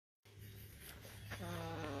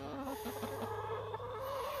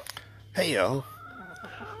Hey y'all,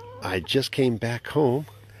 I just came back home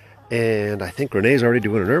and I think Renee's already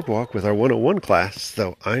doing an herb walk with our 101 class,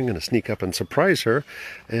 so I'm going to sneak up and surprise her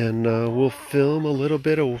and we'll film a little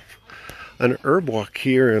bit of an herb walk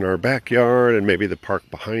here in our backyard and maybe the park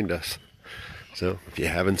behind us. So if you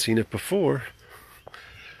haven't seen it before,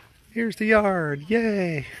 here's the yard,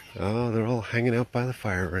 yay! Oh, they're all hanging out by the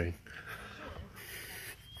fire ring.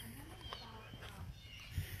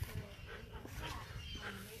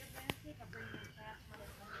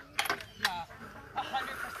 Yeah, 100%,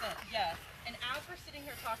 yes. And as we're sitting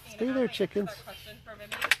here talking, Stay and there, as I answer chickens. that question for a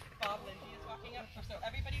minute, Bob Linde is walking up. So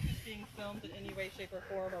everybody who's being filmed in any way, shape, or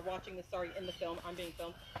form, or watching this, sorry, in the film, I'm being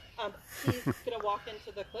filmed, he's going to walk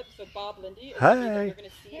into the clip. So Bob Linde is somebody that Hi. you're going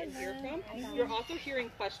to see and hear from. You're also hearing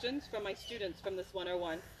questions from my students from this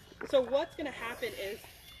 101. So what's going to happen is,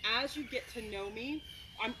 as you get to know me,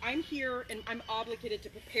 I'm here and I'm obligated to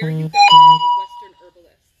prepare you guys to be Western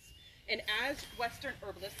herbalists. And as Western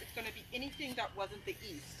herbalists, it's going to be anything that wasn't the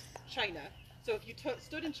East, China. So if you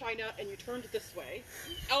stood in China and you turned this way,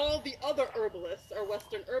 all the other herbalists are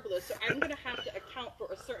Western herbalists. So I'm going to have to account for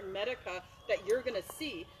a certain medica that you're going to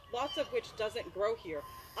see, lots of which doesn't grow here.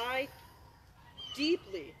 I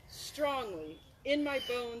deeply, strongly, in my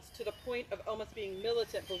bones, to the point of almost being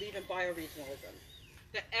militant, believe in bioregionalism.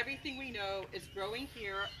 That everything we know is growing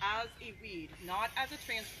here as a weed, not as a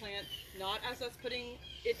transplant, not as us putting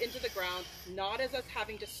it into the ground, not as us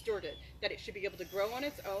having to steward it, that it should be able to grow on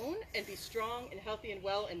its own and be strong and healthy and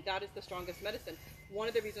well, and that is the strongest medicine. One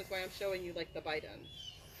of the reasons why I'm showing you like the Bidens.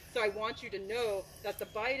 So I want you to know that the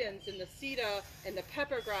Bidens and the Ceta and the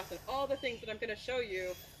pepper grass and all the things that I'm going to show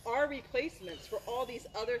you are replacements for all these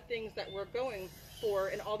other things that we're going for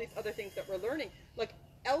and all these other things that we're learning. Like,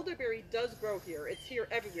 elderberry does grow here. It's here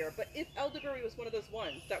every year. But if elderberry was one of those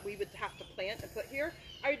ones that we would have to plant and put here,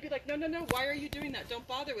 I would be like, no, no, no, why are you doing that? Don't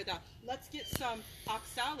bother with that. Let's get some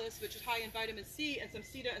oxalis, which is high in vitamin C, and some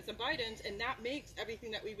Ceta and some Bidens, and that makes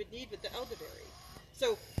everything that we would need with the elderberry.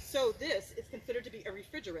 So this is considered to be a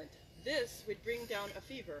refrigerant. This would bring down a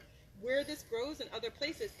fever. Where this grows in other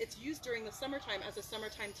places, it's used during the summertime as a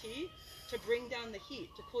summertime tea to bring down the heat,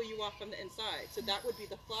 to cool you off from the inside. So that would be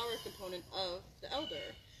the flower component of the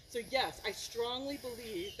elder. So yes, I strongly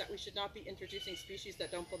believe that we should not be introducing species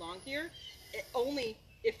that don't belong here, only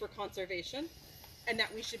if for conservation, and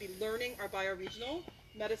that we should be learning our bioregional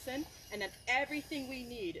medicine, and that everything we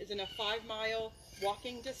need is in a 5-mile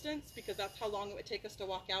walking distance, because that's how long it would take us to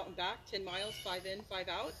walk out and back, 10 miles, 5 in, 5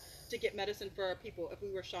 out, to get medicine for our people. If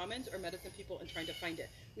we were shamans or medicine people and trying to find it,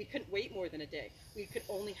 we couldn't wait more than a day. We could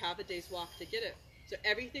only have a day's walk to get it. So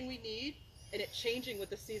everything we need, and it changing with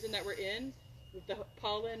the season that we're in, with the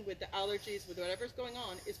pollen, with the allergies, with whatever's going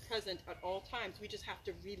on, is present at all times. We just have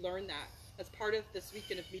to relearn that as part of this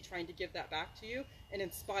weekend of me trying to give that back to you and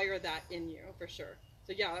inspire that in you, for sure.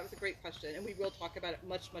 So yeah, that was a great question, and we will talk about it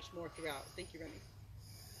much, much more throughout. Thank you, Remy.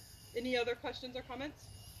 Any other questions or comments?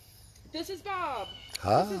 This is Bob.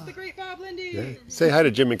 Ah. This is the great Bob Linde. Yeah. Say hi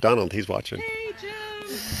to Jim McDonald, he's watching. Hey,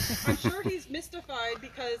 Jim. I'm sure he's mystified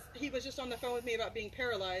because he was just on the phone with me about being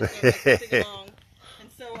paralyzed. So I'm like, sing along. And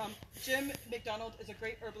so Jim McDonald is a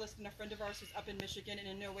great herbalist and a friend of ours who's up in Michigan and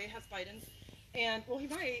in no way has Bidens. And, well, he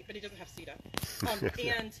might, but he doesn't have Ceta.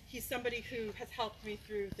 And he's somebody who has helped me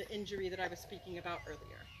through the injury that I was speaking about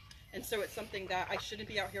earlier. And so it's something that I shouldn't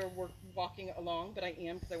be out here walking along, but I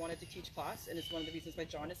am, because I wanted to teach class, and it's one of the reasons why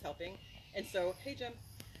John is helping. And so, hey, Jim.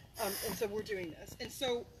 And so we're doing this. And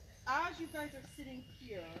so as you guys are sitting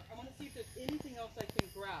here, I want to see if there's anything else I can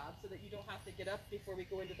grab so that you don't have to get up before we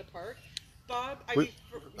go into the park. Bob, I was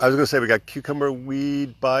going to say, we got cucumber,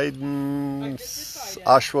 weed, Biden,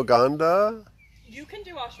 ashwagandha. You can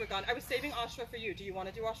do ashwagandha. I was saving ashwa for you. Do you want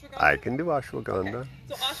to do ashwagandha? I can do ashwagandha. Okay.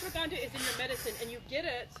 So ashwagandha is in your medicine, and you get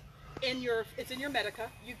it it's in your medica.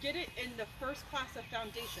 You get it in the first class of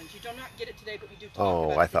foundations. You do not get it today, but we do talk about it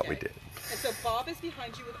today. I thought we did. And so Bob is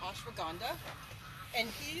behind you with ashwagandha, and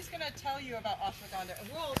he's going to tell you about ashwagandha, and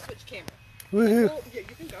we'll switch camera. Woohoo! Yeah,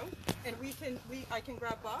 you can go, and I can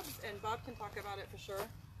grab Bob's, and Bob can talk about it for sure.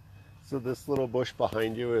 So this little bush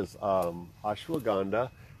behind you is ashwagandha.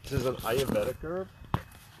 This is an Ayurvedic herb.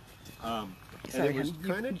 And it was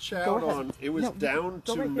kind of chowed on. It was down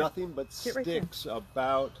to nothing but sticks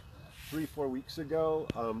about 3-4 weeks ago.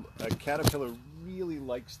 A caterpillar really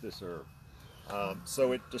likes this herb,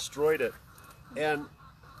 so it destroyed it. And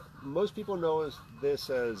most people know this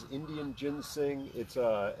as Indian ginseng. It's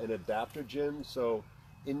an adaptogen. So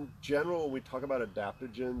in general, when we talk about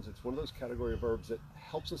adaptogens, it's one of those category of herbs that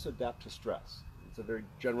helps us adapt to stress. It's a very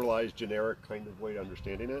generalized, generic kind of way of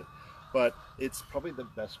understanding it, but it's probably the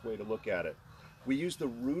best way to look at it. We use the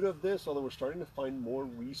root of this, although we're starting to find more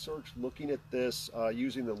research looking at this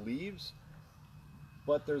using the leaves.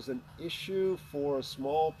 But there's an issue for a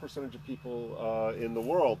small percentage of people in the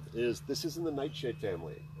world, is this is in the nightshade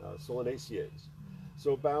family, Solanaceae.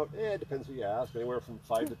 So about, it depends who you ask, anywhere from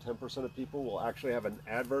 5 to 10% of people will actually have an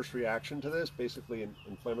adverse reaction to this, basically an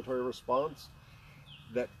inflammatory response,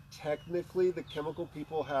 that technically the chemical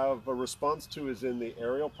people have a response to is in the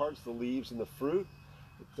aerial parts, the leaves and the fruit.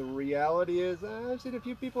 The reality is, I've seen a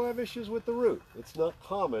few people have issues with the root. It's not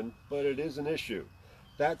common, but it is an issue.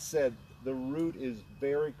 That said, the root is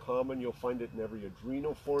very common. You'll find it in every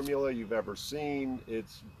adrenal formula you've ever seen.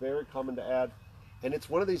 It's very common to add. And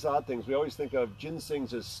it's one of these odd things. We always think of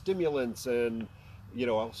ginsengs as stimulants and, you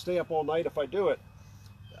know, I'll stay up all night if I do it.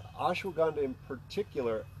 Ashwagandha in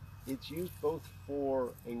particular, it's used both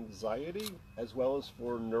for anxiety as well as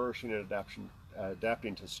for nourishing and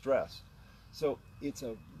adapting to stress. So it's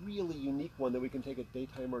a really unique one that we can take at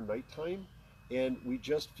daytime or nighttime, and we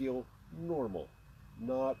just feel normal,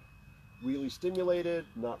 not really stimulated,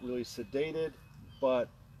 not really sedated, but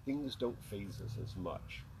things don't phase us as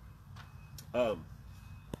much.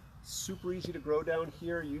 Super easy to grow down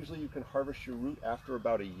here. Usually you can harvest your root after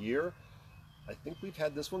about a year. I think we've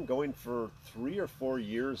had this one going for 3 or 4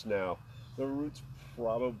 years now. The root's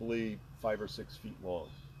probably 5 or 6 feet long.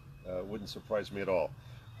 Wouldn't surprise me at all.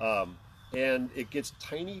 And it gets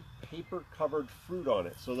tiny paper covered fruit on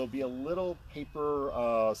it. So there'll be a little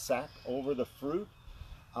paper sack over the fruit,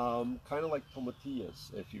 kind of like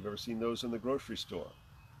tomatillas, if you've ever seen those in the grocery store.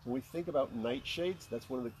 When we think about nightshades, that's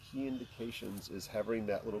one of the key indications, is having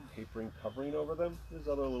that little papering covering over them. There's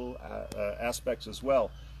other little aspects as well.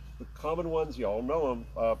 The common ones, you all know them,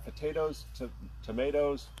 potatoes,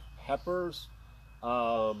 tomatoes, peppers,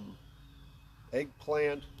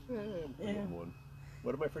 eggplant, one.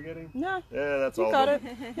 What am I forgetting? No. Yeah, that's all. You got it.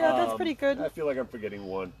 Yeah, that's pretty good. I feel like I'm forgetting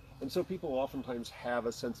one. And so people oftentimes have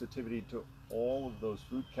a sensitivity to all of those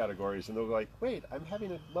fruit categories, and they're like, wait, I'm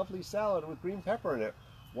having a lovely salad with green pepper in it.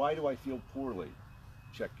 Why do I feel poorly?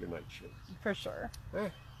 Check your nightshades. For sure.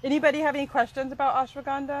 Anybody have any questions about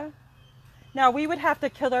ashwagandha? Now, we would have to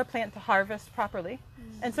kill our plant to harvest properly.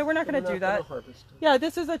 And so we're not going to do that. Yeah,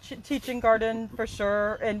 this is a teaching garden for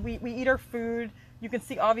sure. And we eat our food. You can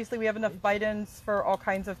see, obviously, we have enough bitins for all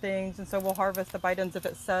kinds of things. And so we'll harvest the bitins if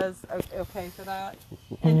it says okay for that.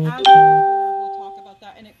 And as we go forward, we'll talk about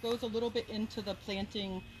that. And it goes a little bit into the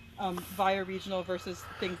planting via regional versus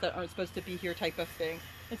things that aren't supposed to be here type of thing.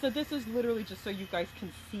 And so this is literally just so you guys can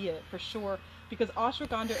see it for sure. Because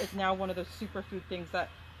ashwagandha is now one of those superfood things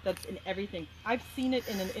that's in everything. I've seen it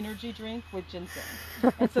in an energy drink with ginseng.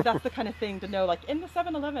 And so that's the kind of thing to know, like in the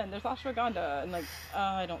 7-Eleven, there's ashwagandha. And like,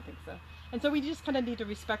 I don't think so. And so we just kind of need to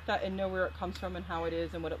respect that and know where it comes from and how it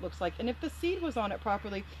is and what it looks like. And if the seed was on it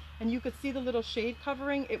properly and you could see the little shade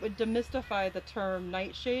covering, it would demystify the term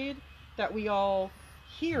nightshade that we all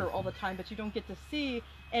hear all the time, but you don't get to see.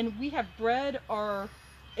 And we have bred our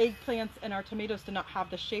eggplants and our tomatoes to not have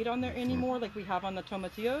the shade on there anymore like we have on the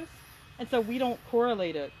tomatillos. And so we don't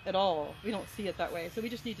correlate it at all. We don't see it that way. So we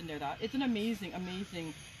just need to know that. It's an amazing,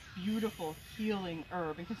 amazing, beautiful, healing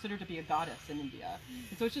herb and considered to be a goddess in India.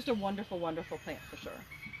 And so it's just a wonderful, wonderful plant for sure.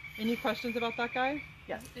 Any questions about that guy?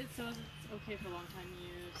 Yes. It says it's okay for long-time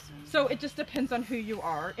use. So it just depends on who you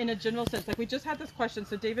are in a general sense. Like we just had this question.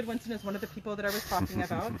 So David Winston is one of the people that I was talking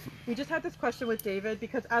about. We just had this question with David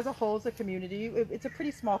because as a whole, as a community, it's a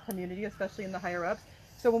pretty small community, especially in the higher ups.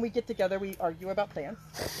 So when we get together, we argue about plants.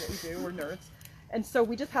 That's what we do. We're nerds. And so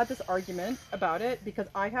we just had this argument about it because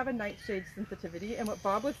I have a nightshade sensitivity. And what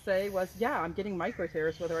Bob would say was, yeah, I'm getting micro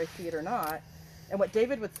tears whether I see it or not. And what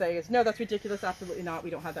David would say is, no, that's ridiculous. Absolutely not.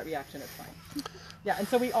 We don't have that reaction. It's fine. Yeah. And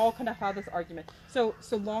so we all kind of have this argument. So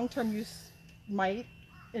long-term use might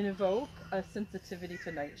invoke a sensitivity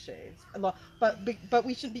to nightshades. But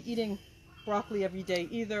we should be eating broccoli every day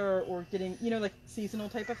either, or getting, like seasonal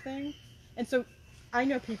type of thing. And so I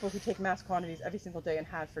know people who take mass quantities every single day and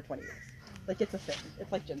have for 20 years. Like it's a thing.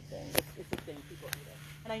 It's like ginseng. It's a thing. People eat it.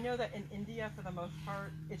 And I know that in India, for the most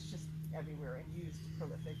part, it's just everywhere and used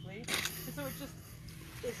prolifically. And so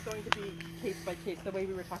it's going to be case by case, the way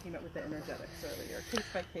we were talking about with the energetics earlier, case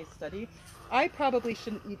by case study. I probably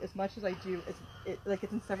shouldn't eat as much as I do.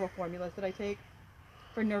 It's in several formulas that I take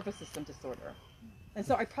for nervous system disorder. And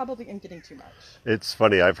so I probably am getting too much. It's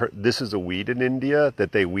funny. I've heard this is a weed in India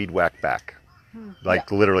that they weed whack back.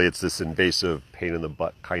 Literally, it's this invasive pain in the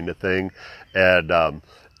butt kind of thing. And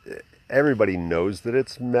everybody knows that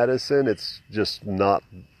it's medicine. It's just not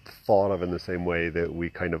thought of in the same way that we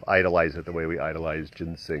kind of idolize it the way we idolize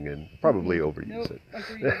ginseng and probably overuse it.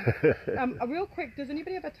 Agreed. Real quick, does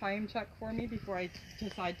anybody have a time check for me before I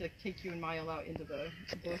decide to take you and Mile out into the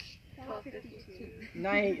bush? 12:52.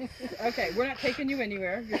 Nice. Okay, we're not taking you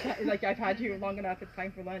anywhere. Like, I've had you long enough. It's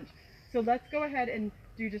time for lunch. So let's go ahead and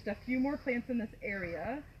do just a few more plants in this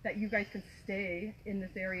area that you guys can stay in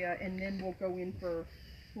this area, and then we'll go in for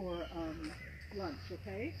lunch,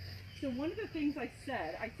 okay? So one of the things I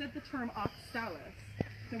said the term oxalis.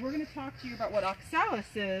 So we're going to talk to you about what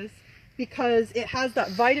oxalis is, because it has that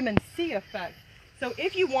vitamin C effect. So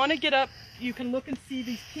if you want to get up, you can look and see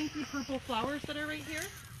these pinky purple flowers that are right here.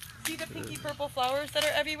 See the pinky purple flowers that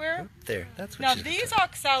are everywhere? There, that's what Now these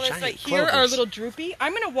oxalis right here are a little droopy.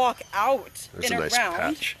 I'm going to walk out and nice around.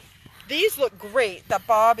 patch. These look great that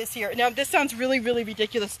Bob is here. Now this sounds really, really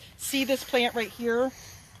ridiculous. See this plant right here?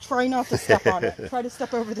 Try not to step on it. Try to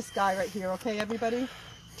step over this guy right here, okay, everybody?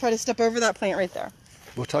 Try to step over that plant right there.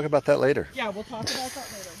 We'll talk about that later. Yeah, we'll talk about that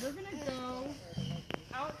later. We're going to go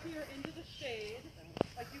out here into the shade.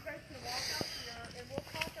 Like, you guys can walk out here, and we'll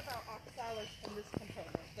talk about oxalis from this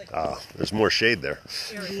component. Like, There's more shade there.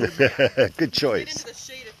 Good get choice. into the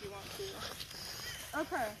shade if you want to.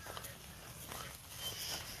 Okay.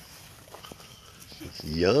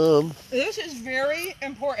 Yum. This is very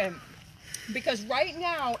important, because right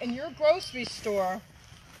now in your grocery store,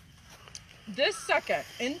 this second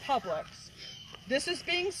in Publix, this is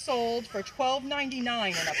being sold for $12.99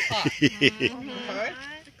 in a pot. Okay?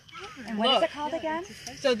 And what is it called again?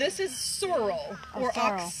 So this is sorrel or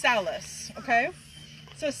sorrel. oxalis, okay?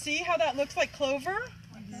 So see how that looks like clover?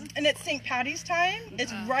 And it's St. Patty's time.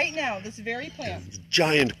 It's right now, this very plant.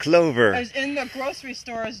 Giant clover. Is in the grocery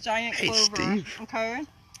store as giant Hey, clover. Steve. Okay?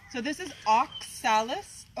 So this is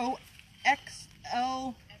oxalis. O-X-L-A-I-S.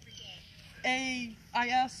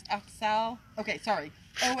 Oxal. Okay, sorry.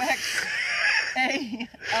 O-X-A-L-I-S.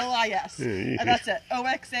 That's it.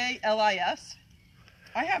 O-X-A-L-I-S.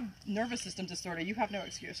 I have nervous system disorder. You have no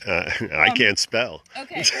excuse. I can't spell.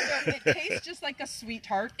 Okay, so it tastes just like a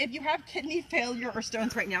sweetheart. If you have kidney failure or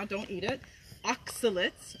stones right now, don't eat it.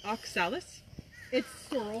 Oxalis. It's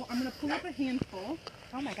sorrel. I'm going to pull up a handful.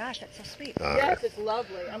 Oh my gosh, that's so sweet. Yes, it's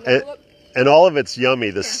lovely. I'm going to pull up And all of it's yummy.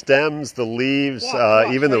 The stems, the leaves,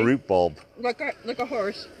 Watch, even the right? root bulb. like a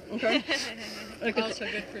horse. Okay. Also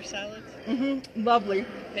good for salads, Lovely.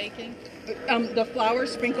 baking. The flour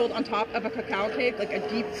sprinkled on top of a cacao cake, like a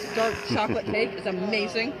deep dark chocolate cake, is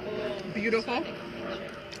amazing. Beautiful.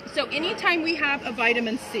 So anytime we have a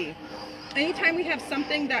vitamin C, anytime we have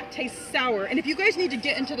something that tastes sour, and if you guys need to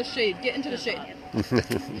get into the shade, get into the shade.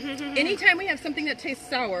 Anytime we have something that tastes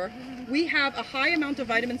sour, we have a high amount of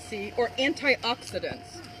vitamin C or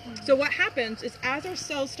antioxidants. So what happens is, as our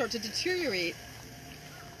cells start to deteriorate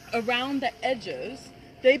around the edges,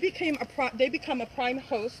 they become a prime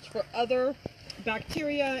host for other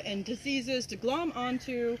bacteria and diseases to glom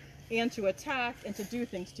onto and to attack and to do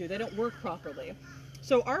things to. They don't work properly.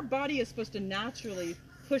 So our body is supposed to naturally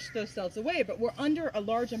push those cells away, but we're under a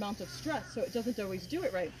large amount of stress, so it doesn't always do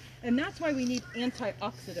it right. And that's why we need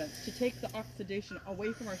antioxidants, to take the oxidation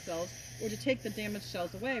away from our cells or to take the damaged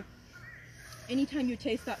cells away. Anytime you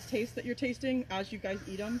taste that taste that you're tasting as you guys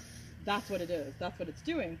eat them, that's what it is. That's what it's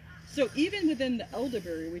doing. So even within the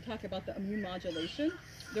elderberry, we talk about the immune modulation.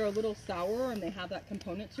 They're a little sour and they have that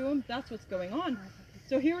component to them. That's what's going on.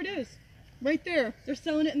 So here it is, right there. They're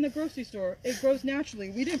selling it in the grocery store. It grows naturally.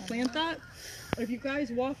 We didn't plant that. If you guys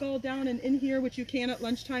walk all down and in here, which you can at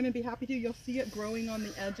lunchtime and be happy to, you'll see it growing on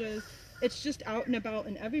the edges. It's just out and about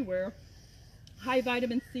and everywhere. High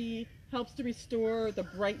vitamin C, helps to restore the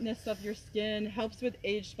brightness of your skin, helps with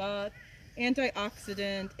age spots,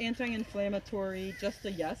 antioxidant, anti-inflammatory, just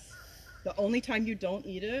a yes. The only time you don't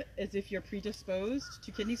eat it is if you're predisposed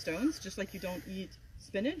to kidney stones, just like you don't eat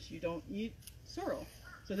spinach, you don't eat sorrel.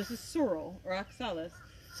 So this is sorrel or oxalis.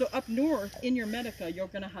 So up north in your medica, you're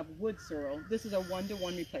going to have wood sorrel. This is a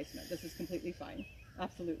 1-to-1 replacement. This is completely fine.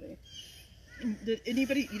 Absolutely. Did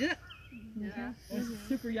anybody eat it? Yeah. It's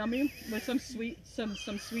super yummy with some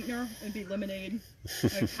sweetener. It'd be lemonade,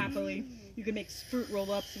 like happily. You could make fruit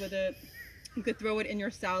roll-ups with it. You could throw it in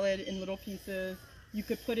your salad in little pieces. You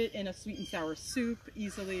could put it in a sweet and sour soup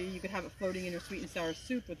easily. You could have it floating in your sweet and sour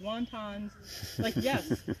soup with wontons. Like,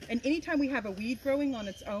 yes. And anytime we have a weed growing on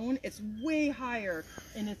its own, it's way higher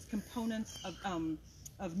in its components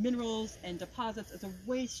of minerals and deposits. It's a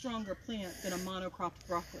way stronger plant than a monocropped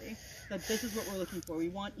broccoli. But this is what we're looking for. We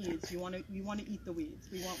want eads. We want to eat the weeds.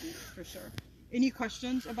 We want weeds for sure. Any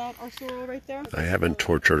questions about our sorrel right there? I haven't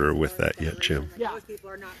tortured her with that yet, Jim. Yeah.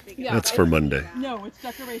 Yeah. That's for Monday. No, it's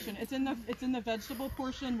decoration. It's in the vegetable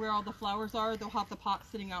portion where all the flowers are. They'll have the pot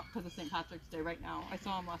sitting out because of St. Patrick's Day right now. I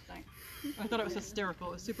saw them last night. I thought it was hysterical.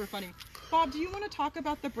 It was super funny. Bob, do you want to talk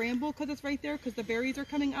about the bramble because it's right there because the berries are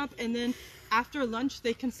coming up, and then after lunch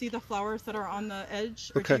they can see the flowers that are on the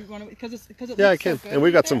edge? Or Okay. do you want to, because it Yeah, I looks can. so good And we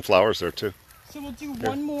right got there. some flowers there too. So we'll do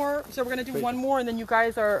one more. So we're going to do one more, and then you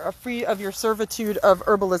guys are free of your servitude of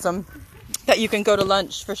herbalism that you can go to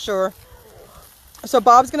lunch for sure. So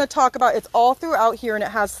Bob's going to talk about, it's all throughout here, and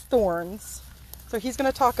it has thorns. So he's going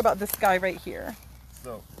to talk about this guy right here.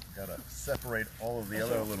 So, gotta separate all of the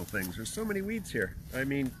other little things. There's so many weeds here. I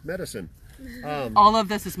mean, medicine. All of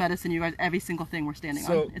this is medicine, you guys. Every single thing we're standing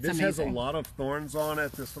So on. It's this amazing. has a lot of thorns on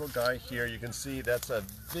it. This little guy here, you can see that's a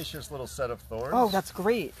vicious little set of thorns. Oh, that's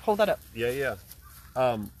great. Hold that up. Yeah.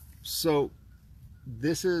 So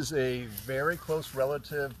this is a very close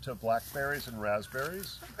relative to blackberries and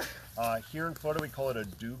raspberries. Here in Florida, we call it a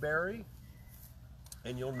dewberry.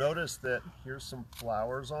 And you'll notice that here's some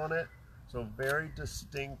flowers on it. So very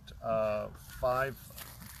distinct five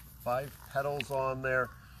petals on there.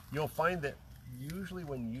 You'll find that usually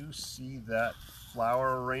when you see that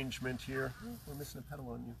flower arrangement here, we're missing a petal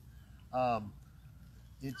on you.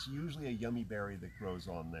 It's usually a yummy berry that grows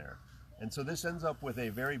on there. And so this ends up with a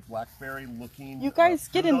very blackberry looking. You guys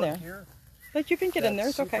get in there. Here. Like you can get in there,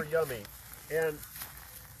 it's okay. Super yummy. And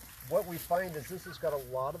what we find is this has got a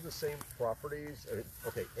lot of the same properties.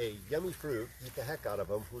 Okay, a yummy fruit, eat the heck out of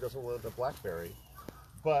them. Who doesn't want a blackberry?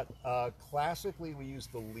 But classically, we use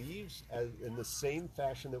the leaves in the same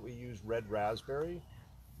fashion that we use red raspberry,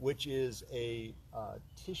 which is a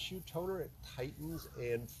tissue toner. It tightens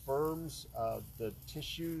and firms the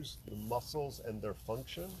tissues, the muscles, and their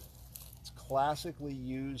function. It's classically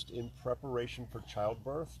used in preparation for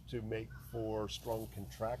childbirth to make for strong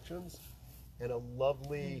contractions, and a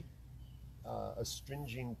lovely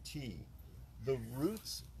astringent tea. The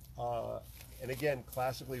roots, and again,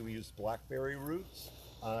 classically we use blackberry roots.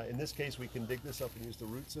 In this case, we can dig this up and use the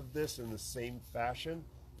roots of this in the same fashion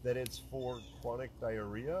that it's for chronic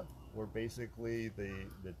diarrhea, where basically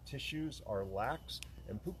the tissues are lax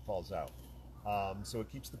and poop falls out. So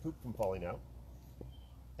it keeps the poop from falling out.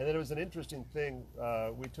 And then it was an interesting thing.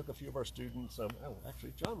 We took a few of our students,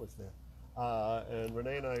 actually John was there, and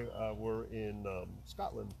Renee and I were in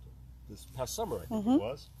Scotland this past summer, I think it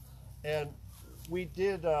was. And we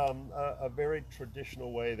did a very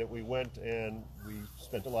traditional way that we went and we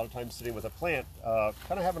spent a lot of time sitting with a plant, kind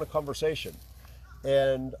of having a conversation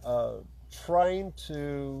and trying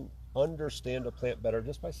to understand a plant better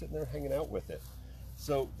just by sitting there hanging out with it.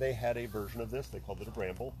 So they had a version of this, they called it a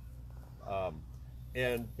bramble.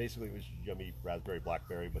 And basically it was yummy raspberry,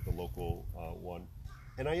 blackberry, but the local one.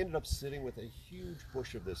 And I ended up sitting with a huge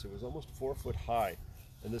bush of this. It was almost 4 foot high.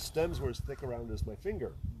 And the stems were as thick around as my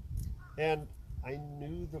finger. And I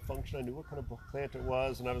knew the function, I knew what kind of plant it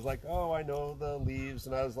was, and I was like, oh, I know the leaves,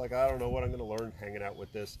 and I was like, I don't know what I'm going to learn hanging out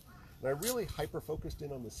with this. And I really hyper-focused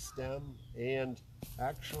in on the stem and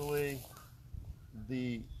actually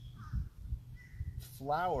the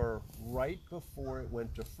flower right before it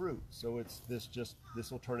went to fruit. So it's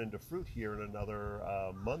this will turn into fruit here in another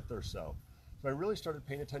month or so. So I really started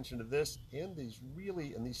paying attention to this, and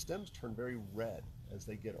these stems turn very red as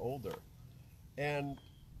they get older. And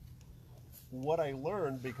what I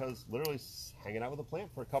learned, because literally hanging out with a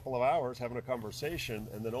plant for a couple of hours, having a conversation,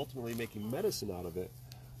 and then ultimately making medicine out of it,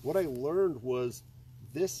 what I learned was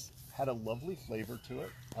this had a lovely flavor to it.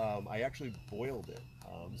 I actually boiled it.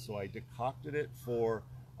 So I decocted it for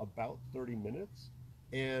about 30 minutes,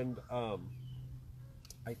 and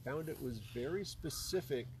I found it was very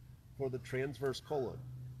specific for the transverse colon.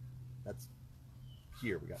 That's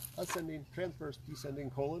here. We got ascending, transverse, descending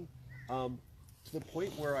colon. To the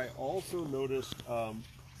point where I also noticed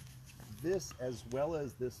this, as well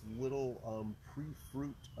as this little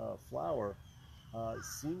pre-fruit flower,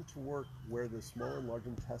 seemed to work where the small and large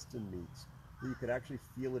intestine meets, that you could actually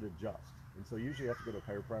feel it adjust. And so usually you have to go to a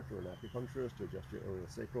chiropractor or an acupuncturist to adjust your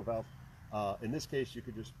sacral valve. In this case, you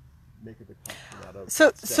could just make a decoction out of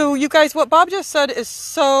So you guys, what Bob just said is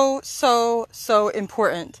so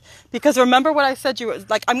important, because remember what I said,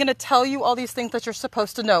 I'm going to tell you all these things that you're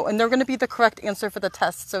supposed to know, and they're going to be the correct answer for the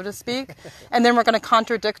test, so to speak, and then we're going to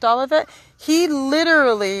contradict all of it. He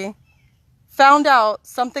literally found out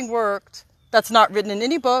something worked that's not written in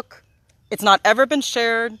any book, it's not ever been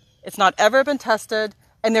shared, it's not ever been tested,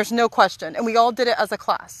 and there's no question, and we all did it as a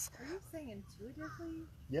class. Are you saying intuitively?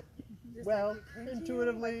 Yep. Just Well, like it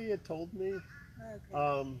intuitively, it told me.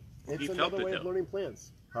 Okay. It's You another felt it, way of though. learning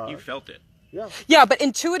plants. You felt it. Yeah. Yeah, but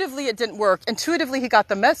intuitively it didn't work. Intuitively he got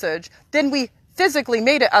the message. Then we physically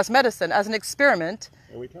made it as medicine, as an experiment,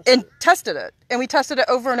 and tested it. And we tested it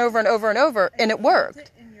over and over and over and over, and it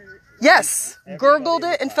worked. Yes, gurgled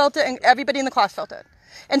it and felt it, and everybody in the class felt it.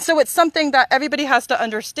 And so it's something that everybody has to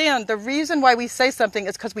understand. The reason why we say something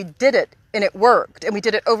is because we did it and it worked, and we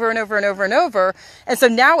did it over and over and over and over. And so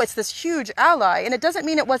now it's this huge ally, and it doesn't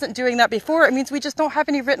mean it wasn't doing that before. It means we just don't have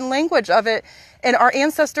any written language of it, and our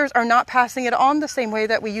ancestors are not passing it on the same way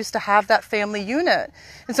that we used to have that family unit.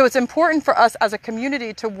 And so it's important for us as a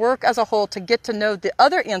community to work as a whole, to get to know the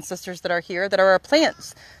other ancestors that are here, that are our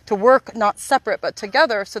plants, to work not separate but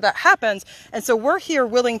together, so that happens. And so we're here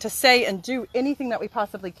willing to say and do anything that we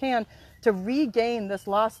possibly can to regain this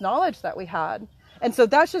lost knowledge that we had. And so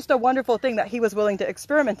that's just a wonderful thing that he was willing to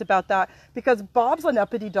experiment about that, because Bob's an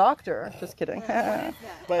uppity doctor. Just kidding.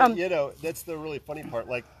 But, you know, that's the really funny part.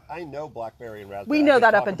 Like, I know blackberry and raspberry. We know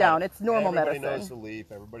that up and down. It's normal medicine. Everybody knows the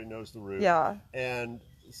leaf. Everybody knows the root. Yeah. And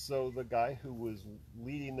so the guy who was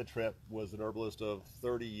leading the trip was an herbalist of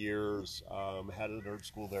 30 years, had an herb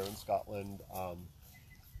school there in Scotland.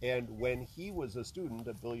 And when he was a student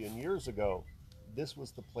a billion years ago, this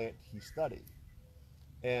was the plant he studied.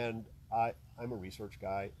 And I'm a research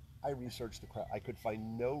guy. I researched the crap. I could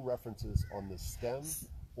find no references on the stem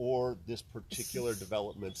or this particular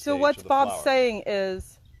development stage. So what of the Bob's flower. saying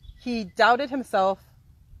is he doubted himself.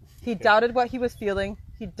 He doubted what he was feeling.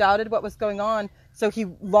 He doubted what was going on. So he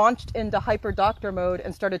launched into hyper doctor mode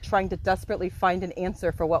and started trying to desperately find an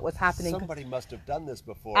answer for what was happening. Somebody must have done this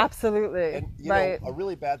before. Absolutely. And you right. know, a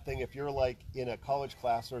really bad thing, if you're like in a college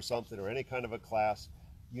class or something, or any kind of a class,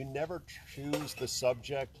 you never choose the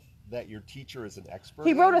subject that your teacher is an expert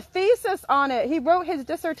He in. wrote a thesis on it. He wrote his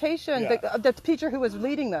dissertation, Yeah. the teacher who was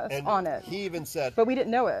leading this, And on it. he even said, But we didn't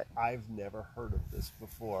know it. I've never heard of this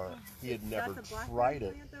before. He had never tried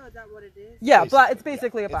it. Is that what it is? Yeah, Basically, it's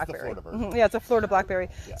basically yeah. a blackberry. It's the Florida version. Yeah, it's a Florida blackberry.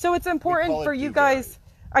 Yeah. So it's important call it for you dewberry. guys.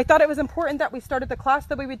 I thought it was important that we started the class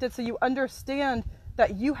the way we did, so you understand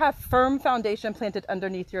that you have firm foundation planted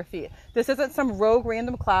underneath your feet. This isn't some rogue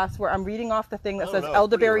random class where I'm reading off the thing that says no,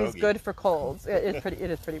 elderberry is pretty good for colds. It is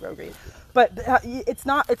pretty roguey. But it's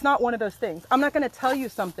not one of those things. I'm not going to tell you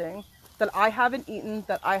something that I haven't eaten,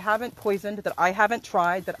 that I haven't poisoned, that I haven't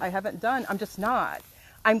tried, that I haven't done. I'm just not.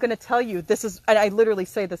 I'm going to tell you this is, and I literally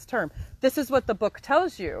say this term, this is what the book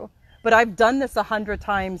tells you. But I've done this 100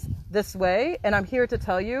 times this way, and I'm here to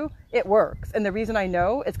tell you it works. And the reason I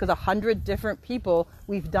know is because 100 different people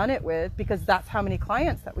we've done it with, because that's how many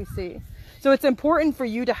clients that we see. So it's important for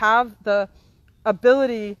you to have the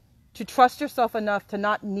ability to trust yourself enough to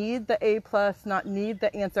not need the A+, not need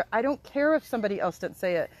the answer. I don't care if somebody else didn't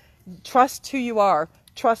say it. Trust who you are.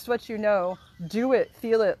 Trust what you know. Do it,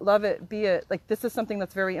 feel it, love it, be it. Like, this is something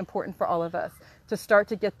that's very important for all of us, to start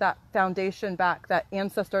to get that foundation back, that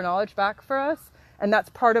ancestor knowledge back for us. And that's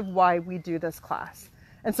part of why we do this class.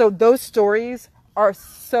 And so those stories are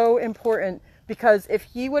so important, because if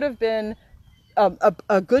he would have been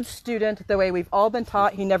a good student the way we've all been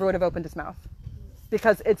taught, he never would have opened his mouth,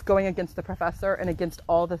 because it's going against the professor and against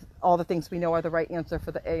all the things we know are the right answer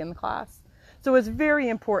for the A in the class. So it's very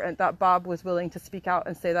important that Bob was willing to speak out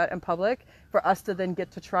and say that in public, for us to then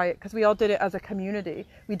get to try it, because we all did it as a community.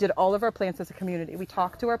 We did all of our plants as a community. We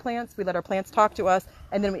talked to our plants, we let our plants talk to us,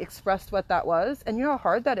 and then we expressed what that was. And you know how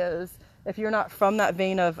hard that is if you're not from that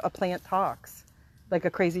vein of a plant talks, like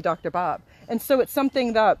a crazy Dr. Bob. And so it's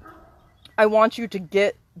something that I want you to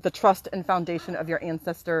get the trust and foundation of your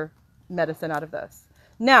ancestor medicine out of this.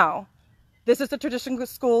 Now, this is the Traditional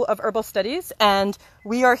School of Herbal Studies, and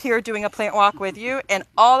we are here doing a plant walk with you. And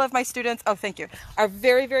all of my students, oh, thank you, are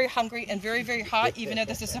very, very hungry and very, very hot, even though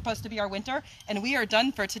this is supposed to be our winter. And we are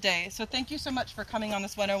done for today. So thank you so much for coming on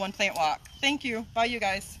this 101 plant walk. Thank you. Bye, you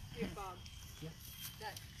guys. Bob.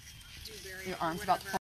 That dewberry Your arm's about